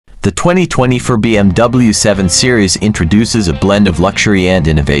The 2024 BMW 7 Series introduces a blend of luxury and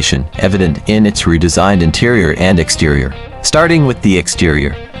innovation, evident in its redesigned interior and exterior. Starting with the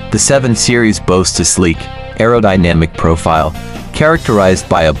exterior, the 7 Series boasts a sleek, aerodynamic profile, characterized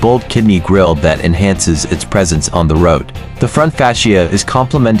by a bold kidney grille that enhances its presence on the road. The front fascia is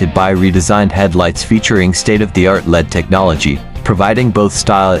complemented by redesigned headlights featuring state-of-the-art LED technology, providing both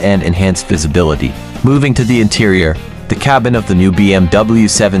style and enhanced visibility. Moving to the interior, the cabin of the new BMW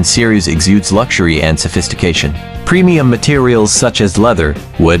 7 Series exudes luxury and sophistication. Premium materials such as leather,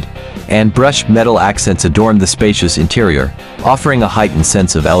 wood, and brushed metal accents adorn the spacious interior, offering a heightened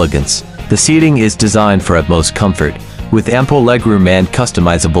sense of elegance. The seating is designed for utmost comfort, with ample legroom and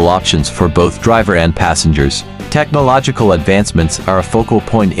customizable options for both driver and passengers. Technological advancements are a focal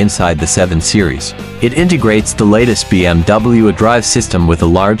point inside the 7 Series. It integrates the latest BMW drive system with a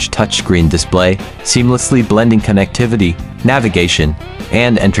large touchscreen display, seamlessly blending connectivity, navigation,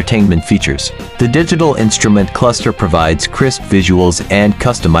 and entertainment features. The digital instrument cluster provides crisp visuals and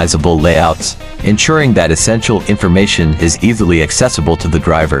customizable layouts, ensuring that essential information is easily accessible to the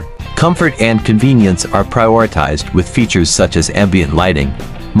driver. Comfort and convenience are prioritized with features such as ambient lighting,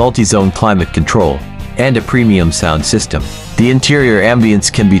 multi-zone climate control, and a premium sound system. The interior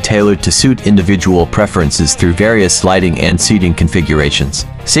ambience can be tailored to suit individual preferences through various lighting and seating configurations.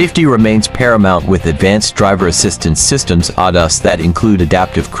 Safety remains paramount with advanced driver assistance systems ADAS that include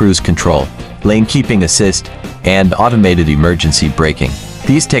adaptive cruise control, lane keeping assist, and automated emergency braking.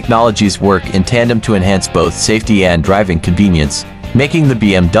 These technologies work in tandem to enhance both safety and driving convenience, making the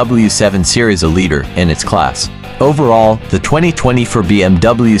BMW 7 Series a leader in its class. Overall, the 2024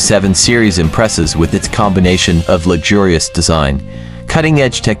 BMW 7 Series impresses with its combination of luxurious design,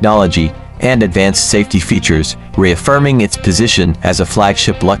 cutting-edge technology, and advanced safety features, reaffirming its position as a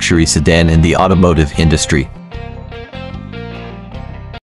flagship luxury sedan in the automotive industry.